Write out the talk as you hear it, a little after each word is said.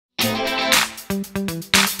Hello,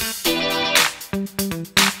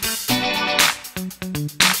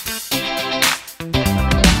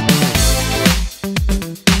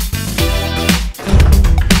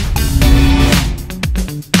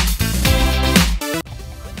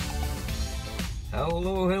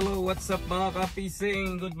 what's up mga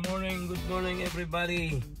kapising? Good morning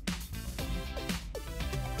everybody.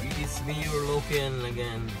 It is me, your Loken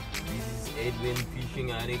again. This is Edwin Fishing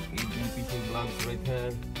Addict, Edwin Fishing Vlogs right here.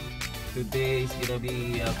 Today is gonna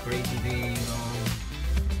be a crazy day, you know.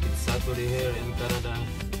 It's Saturday here in Canada.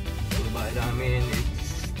 So by namin,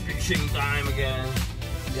 it's fishing time again.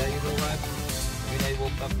 Yeah, you know what? When I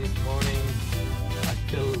woke up this morning, I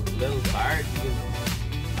feel a little tired because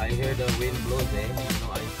I hear the wind blows, you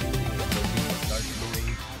know, I'm feeling that the wind starts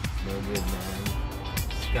blowing. No good, man.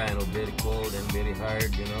 It's kind of very cold and very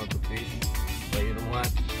hard, you know, to fish. But you know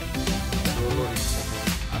what? Lolo is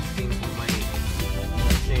asking for my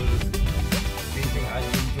fishing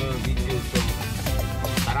adventure video. So,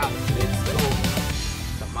 tara, let's go.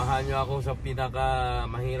 Samahan nyo ako sa pinaka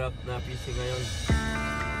mahirap na fishing ngayon.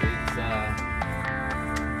 It's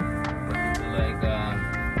like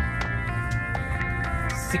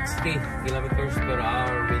 60 kilometers per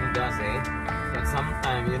hour wind gusts, but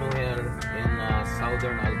sometimes, you know, here in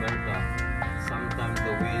southern Alberta, sometimes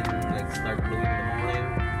the wind like start blowing in the morning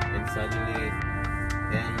and suddenly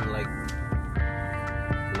end like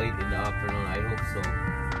late in the afternoon. I hope so.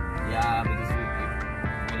 Yeah, because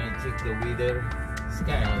when I check the weather, it's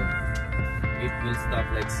kind of, it will stop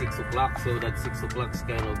like 6 o'clock, so that 6 o'clock is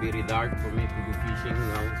kind of very dark for me to go fishing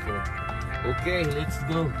now. So okay, let's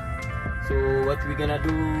go. So what we gonna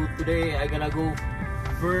do today, I gonna go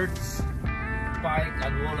birds, pike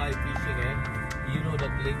and walleye fishing, You know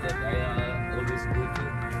that lake that I always go to.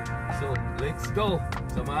 So let's go.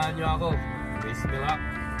 Samahan nyo ako. Wish me luck.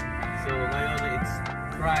 So ngayon it's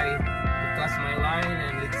try to cast my line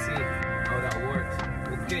and let's see how that works.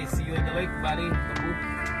 Okay, see you in the lake, buddy. Kaboom.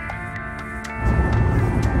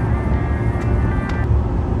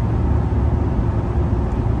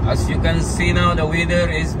 As you can see now, the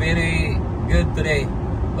weather is very good today,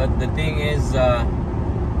 but the thing is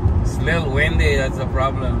it's a little windy. That's the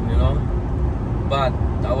problem, you know, but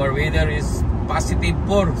our weather is positive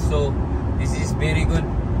 4, so this is very good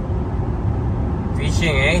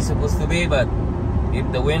fishing, supposed to be. But if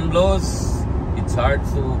the wind blows, it's hard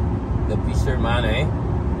to the fisherman,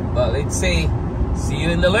 but let's see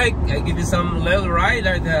you in the lake. I give you some little ride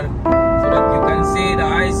right there so that you can see the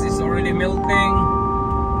ice is already melting.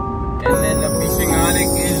 And then the fishing addict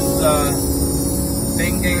is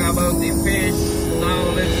thinking about the fish. Now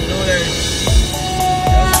let's do this.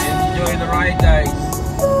 Just enjoy the ride, guys.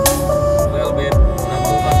 A little bit, not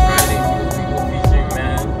too much riding because we go fishing,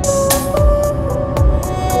 man.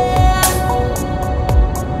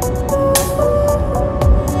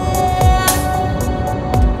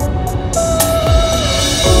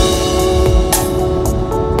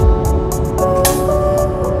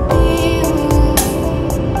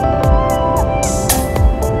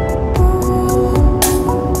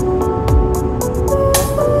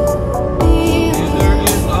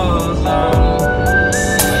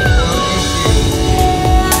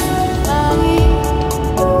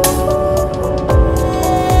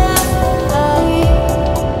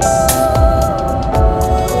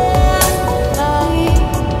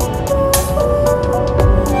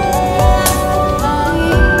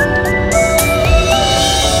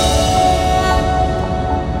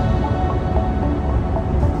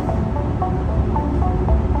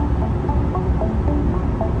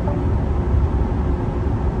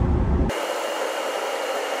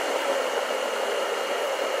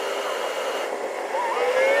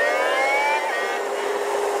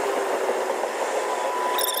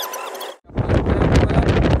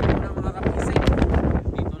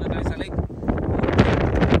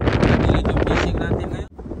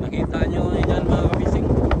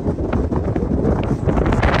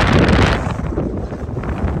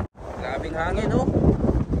 Hangin,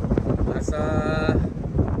 nasa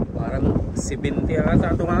parang 70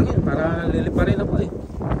 ata itong hangin, para lilipa rin ako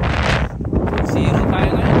zero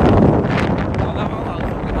tayo ngayon. Wala ka ako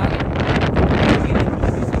hangin.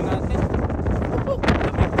 Ginit-gising natin. Lamig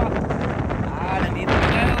pa. Nandito na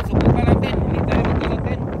tayo, subukan natin. Hindi tayo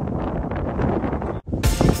magkalatin.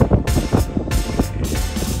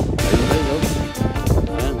 Ayun, ayan.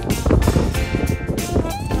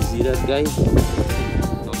 You see that, guys?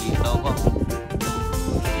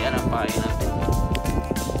 Yan ang pahay natin.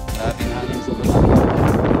 Grabe na hangin sa baba.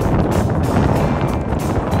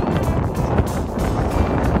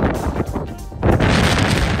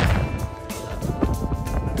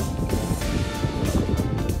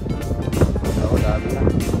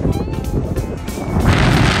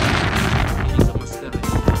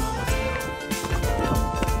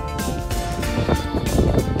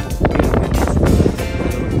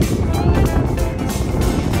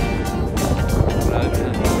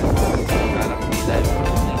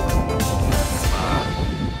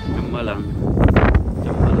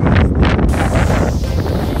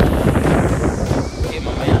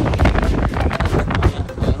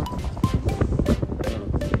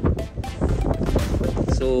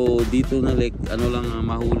 dito na like ano lang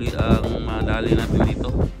mahuli ang madali natin dito.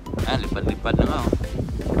 Lipad-lipad na nga oh.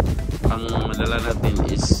 Ang madala natin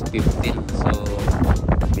is 15. So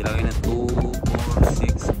bilangin na 2, 4,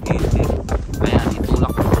 6, 8. Ayan,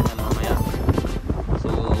 itulak ko na mamaya. So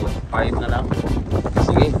 5 na lang.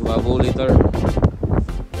 Sige, babuli tor.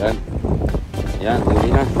 Yan. Yan, huli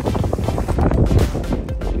na.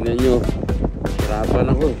 Tingnan nyo. Hirapan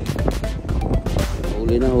ako eh.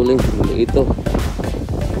 Huli na, huli. Huli ito.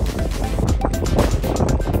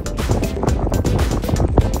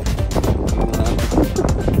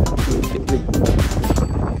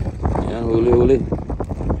 Ayan, huli.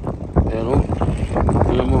 Ayan o.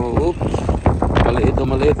 Ayan mo. Oops. Maliit o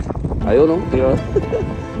maliit. Ayun o.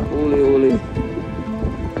 Huli.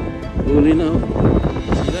 Huli na o.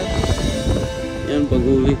 Sila. Yan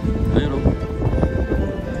paghuli. Ayun o.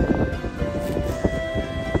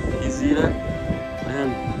 Easy na. Ayan.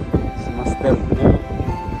 Si Master.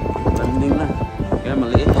 Landing na. Kaya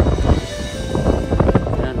maliit o.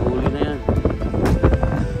 Ayan, huli na yan.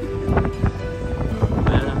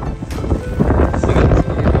 Ayan na. Sige.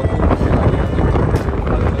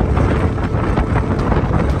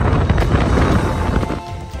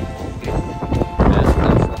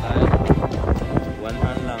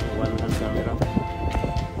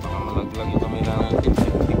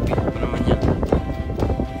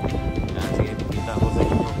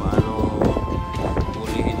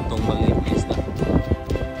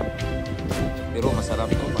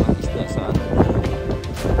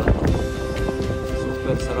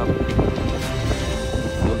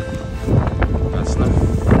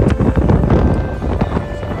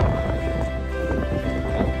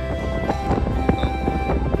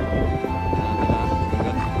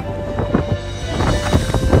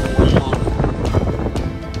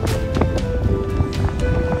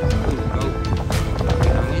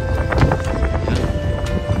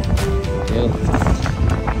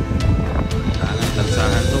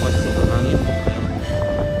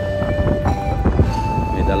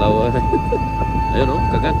 Ayun o,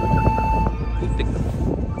 kagat. Putik.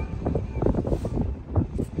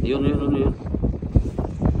 Yun.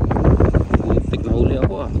 Putik na huli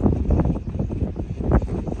ako ah.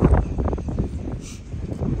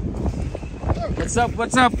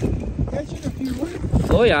 What's up?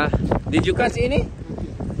 Oh yeah. Did you catch any?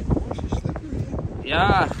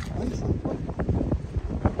 Yeah.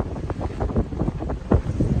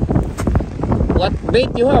 What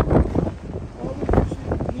bait you have?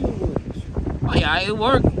 I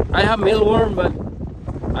work. I have mealworm, but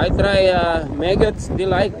I try maggots. They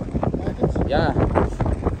like. Yeah.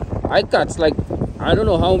 I catch like I don't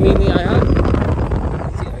know how many I have.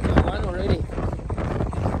 See, I got one already.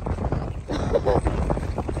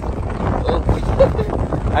 Oh.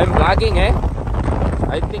 I'm vlogging, eh?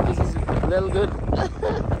 I think this is a little good.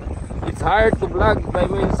 It's hard to vlog by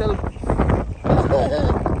myself.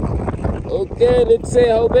 Okay, let's see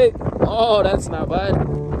how big. Oh, that's not bad.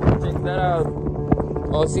 Check that out.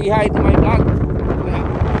 Oh, say hi to my vlog.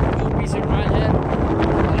 Two fisherman here.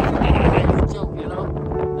 That's a joke, you know.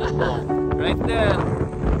 Right there.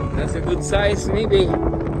 That's a good size, maybe.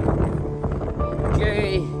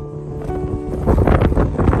 Okay.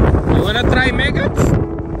 You wanna try maggots?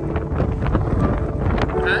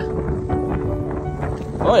 Huh?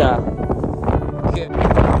 Oh yeah. Okay.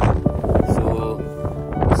 So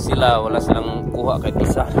sila wala silang kuha kahit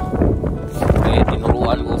isa. Kaya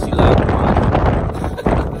tinuruan ko sila.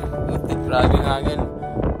 Grabe ng hangin.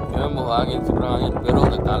 Ngayon mo hangin, sobrang hangin. Pero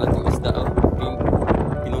nagkalat yung isda. Oh.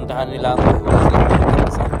 Pinuntahan nila ako.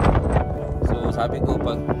 So sabi ko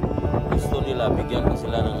pag gusto nila, bigyan ko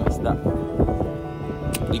sila ng isda.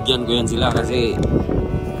 Bigyan ko yan sila kasi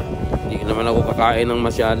hindi naman ako kakain ng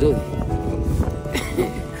masyado.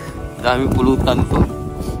 Daming pulutan to.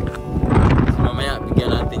 So mamaya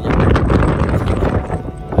bigyan natin yan.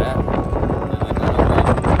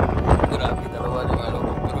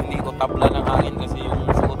 Tabla ng hangin kasi yung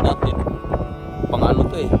suot natin pang ano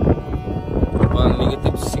to eh, pang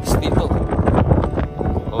negative 60 to.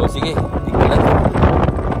 O sige, tingnan natin.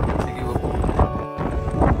 Sige po.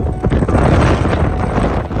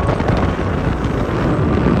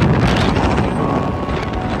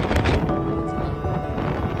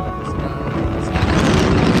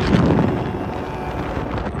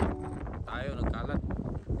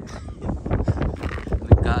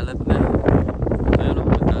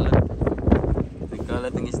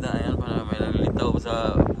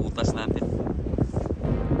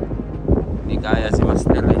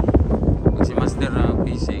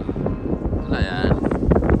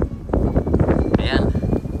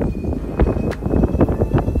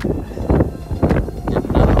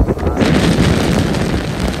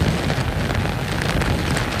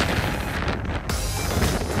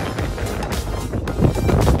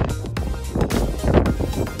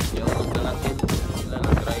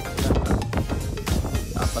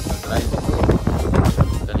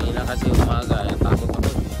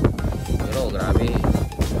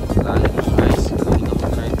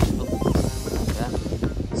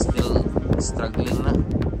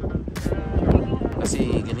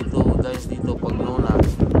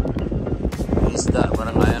 isda,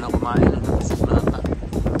 parang kaya na kumain. Busog na ata.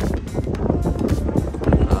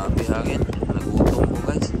 Grabe hangin. Nagutom po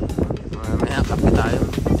guys. Mamaya kape tayo.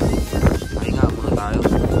 Pahinga muna tayo.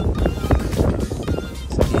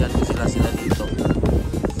 Sabihan ko sila dito.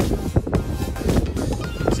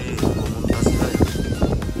 Kasi pumunta sila eh.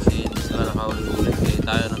 Kasi hindi sila nakahuli-huli. Kaya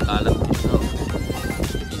tayo nagkalat dito.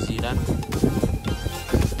 Easy na.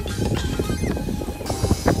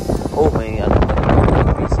 Oh, may ano pa rin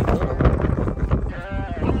busy to.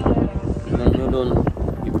 Tingnan nyo doon,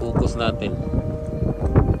 i-focus natin.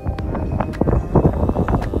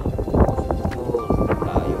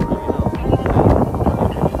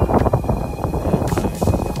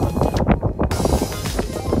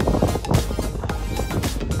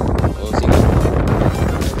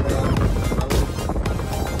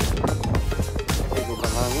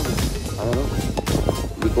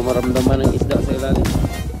 Hindi ko maramdaman ang isda sa ilalim.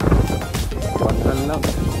 Pangan lang.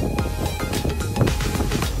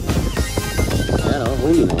 Ayan o,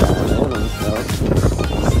 huli na yan. Ayan o,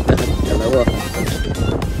 isda. Dalawa.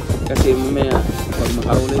 Kasi mamaya, pag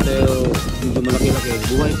makahuli tayo, medyo malaki-laki.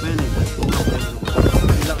 Buhay pa yan eh.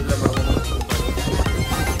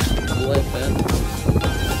 Buhay pa yan.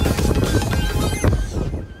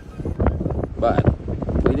 Ba't?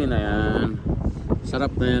 Pwede na yan.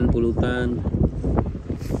 Sarap na yan, pulutan.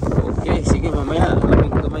 Okay, sige mamaya. Lamig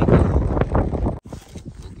kamay ko.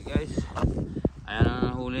 Okay guys. Ayan ang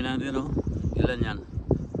nahuli natin oh. Ilan yan?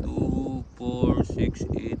 2, 4, 6,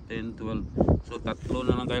 8, 10, 12. So tatlo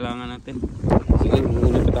na lang kailangan natin. Sige,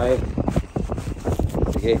 huli pa tayo.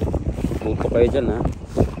 Sige. Buto kayo dyan ha.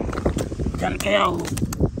 Dyan kayo.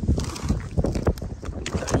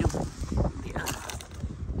 Kita nyo.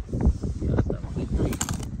 Yata makita eh.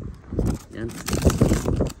 Yan.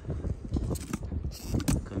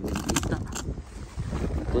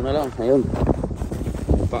 Ito na lang, ayun.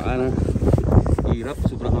 Paa na. Hirap,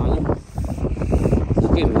 sobrang hangin.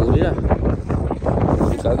 Okay, may huli na.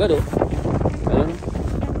 Huli ka agad oh. Ayun.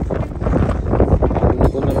 Hindi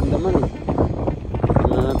ko naramdaman eh.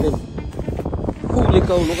 Tingnan natin. Huli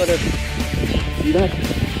ka, ulo ka dad. Hirat.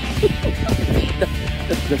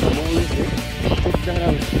 That's a moment eh. Check that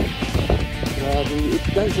out. Grabe it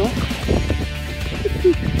guys oh.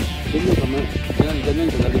 Ganyan ka man. Ganyan,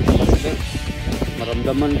 kagaling sa basket.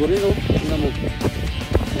 Maramdaman ko rin oh. Tingnan mo.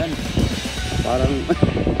 Yan. Parang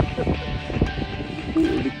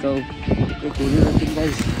ikaw. Okay, kunin natin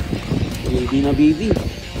guys. Baby na baby.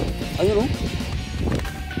 Ayun oh.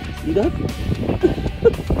 Hindi.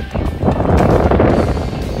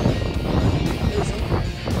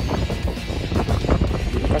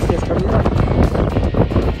 Kasih kami lah.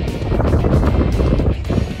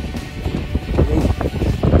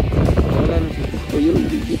 Jalan. Ayun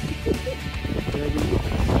baby.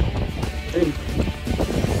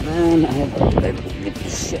 Man, I have a big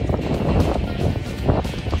shit.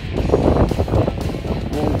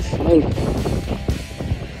 Oh, smell.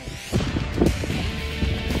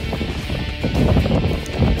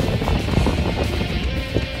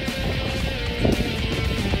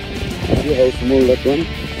 See how small that one?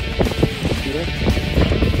 See that?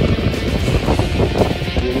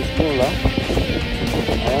 Very small lah.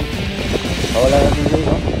 Ayan. Kawala natin dito,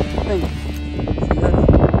 no? Okay. See that?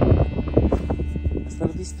 Hasta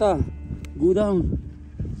la vista. Go down.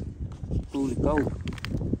 Huli cow.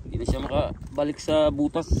 Hindi na siya makabalik sa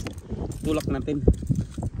butas. Tulak natin.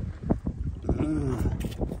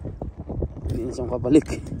 Hindi na siya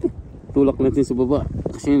makabalik. Tulak natin sa baba.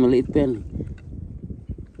 Kasi maliit pa yan.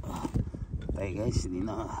 Ay guys, hindi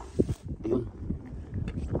na. Ayun.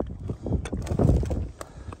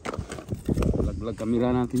 Vlog camera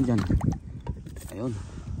natin dyan. Ayun.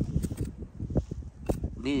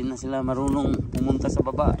 Hindi na sila marunong pumunta sa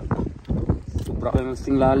baba. Sobra ka ng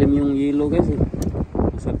lalim yung yellow guys eh.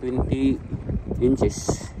 Nasa 20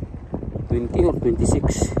 inches. 20 or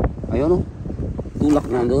 26. Ayun oh. Tulak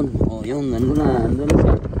na doon. Oh yun, nandun na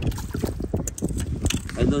siya.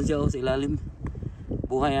 Nandun siya oh sa ilalim.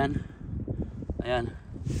 Buhay yan. Ayan.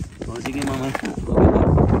 O sige mamaya.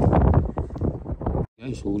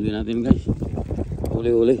 Guys, huli natin guys.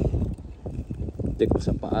 Huli. Tek sa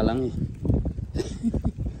paa lang eh.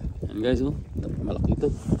 Ayan guys oh. Malaki to.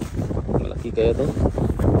 Malaki kaya to.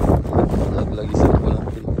 Lagi sila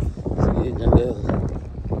malaki. Sige, dyan kayo.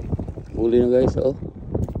 Huli na guys oh.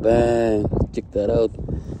 Bang. Check that out.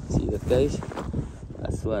 See that guys?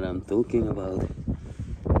 That's what I'm talking about.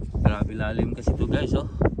 Grabe lalim kasi to guys oh.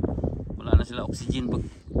 Wala na sila oxygen pag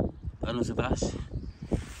ano sa taas.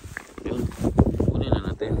 Yun, kunin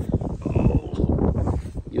na natin.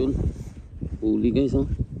 Yun, huli guys oh.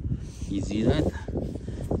 Easy that.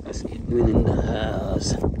 Let's eat within the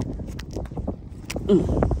house.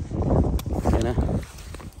 Yan na.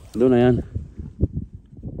 Doon na yan.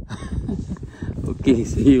 Okay,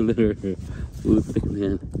 see you later. Putik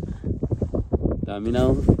na yan. Dami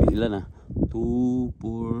na. Pila na. 2,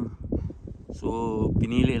 4. So,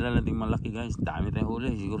 pinili lang natin malaki guys. Dami tayong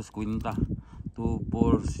huli. Siguro 50. 2,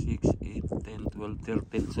 4, 6, 8, 10, 12,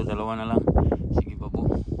 13. So, dalawa na lang. Sige pa po.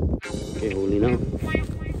 Okay, huli na.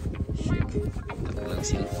 Shit. Tagal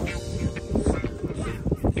cellphone.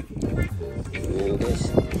 Ayan guys.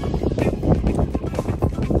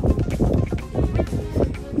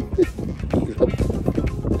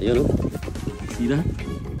 Ayan o. See that?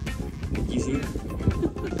 You see that?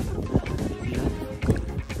 See that?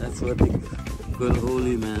 That's what they call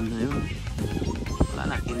holy, man. Ayun. Wala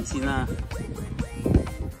na. 15 na.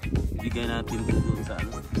 Ibigay natin doon sa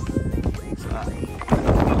ano. Sa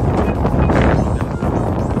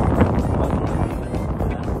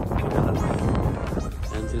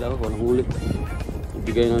ayan sila o. Walang huli.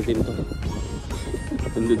 Ibigay natin ito.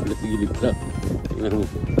 Hindi sila sa gilid lang. Tingnan mo.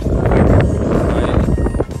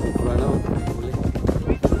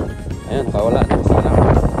 Ayan, nakawala na. Sana.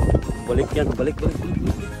 Balik yan. Balik.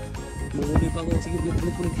 Mahuli pa ako. Sige, balik.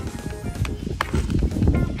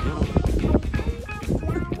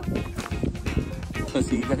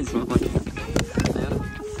 Sige guys, mamay. Ayan.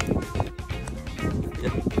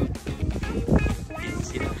 Ayan.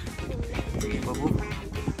 Sige pa po.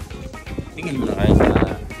 Tingin mo na kayo sa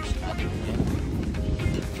fish natin.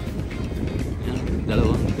 Ayan.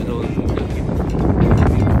 Dalawa.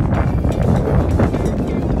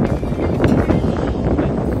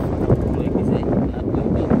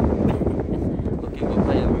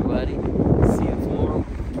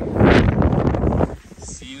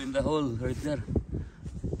 Right there.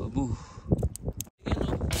 Babu.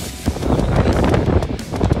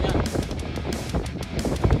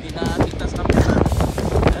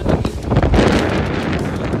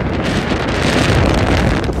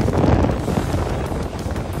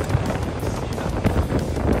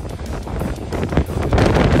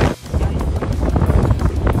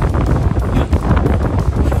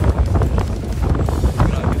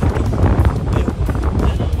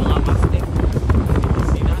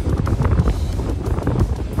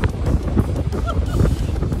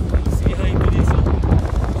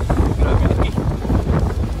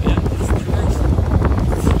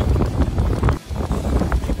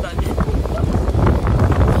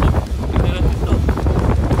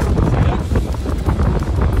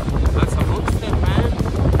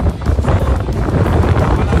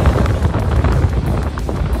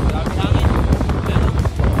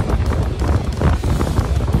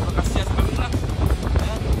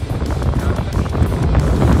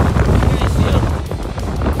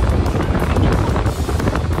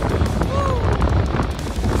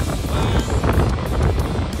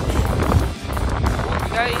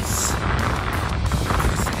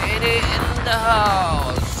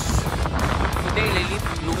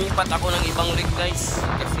 Lumipat ako ng ibang lake guys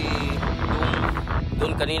kasi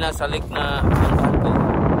doon kanina sa lake na puntahan ko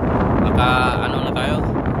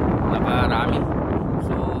nakarami.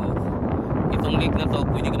 So itong lake na to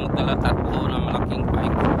pwede ka magdala 3 na malaking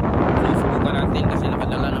pike. So subukan natin kasi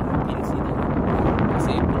nakadala ng 15 dito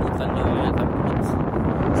kasi pulutan daw yata pulutan.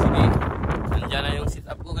 Sige, nandyan na yung sit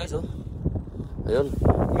up ko guys. Ayun,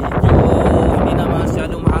 medyo hindi na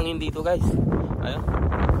masyadong mahangin dito guys. Ayun,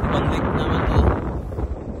 ibang lake naman to.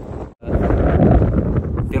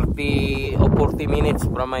 30 or 40 minutes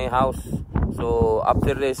from my house. So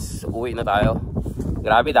after this, uwi na tayo.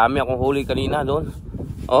 Grabe, dami akong huli kanina doon.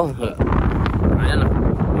 Oh, ayan,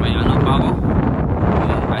 may ano pa ako.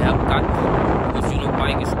 I have cut. Because you know,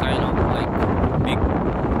 pike is kind of like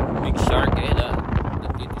big shark. The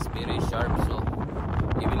teeth is very sharp. So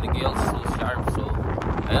even the gills so sharp. So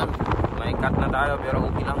ayan, may cut na tayo pero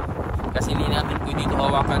okay lang. Kasi hindi natin pwede dito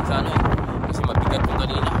hawakan sa ano. Kasi mabigat yung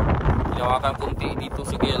kanina. Hinawakan kunti dito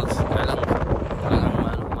si gills. Kaya lang talagang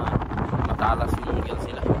matalas yung gills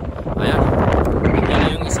sila. Ayan, yan na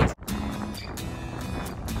yung isa.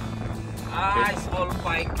 Small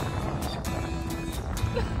pike.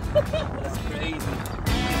 That's crazy.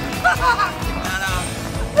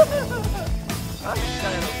 That's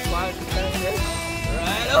kind of fun.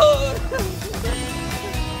 Right on.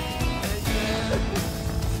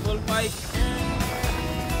 Small pike.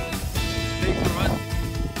 Big run.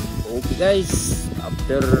 Okay guys,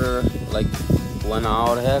 after like 1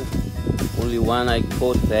 hour here, only one I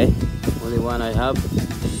caught, only one I have,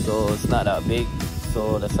 so it's not that big.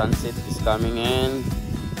 So the sunset is coming in,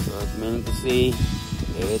 so it's meant to see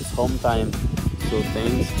it's home time. So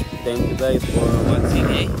thank you guys for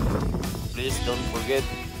watching. Please don't forget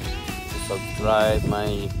to subscribe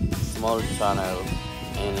my small channel,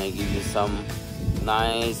 and I give you some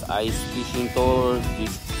nice ice fishing tours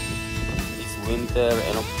this winter,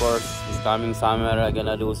 and of course this coming summer I'm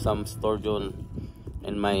gonna do some sturgeon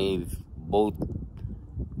in my boat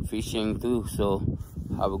fishing too. So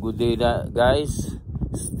have a good day guys,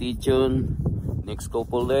 stay tuned. Next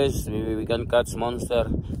couple days maybe we can catch monster.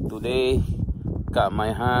 Today got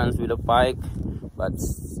my hands with a pike, but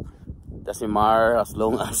doesn't matter as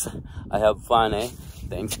long as I have fun.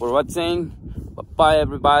 Thanks for watching. Bye bye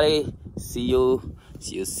everybody. See you.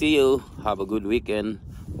 Have a good weekend.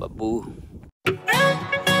 Bye boo.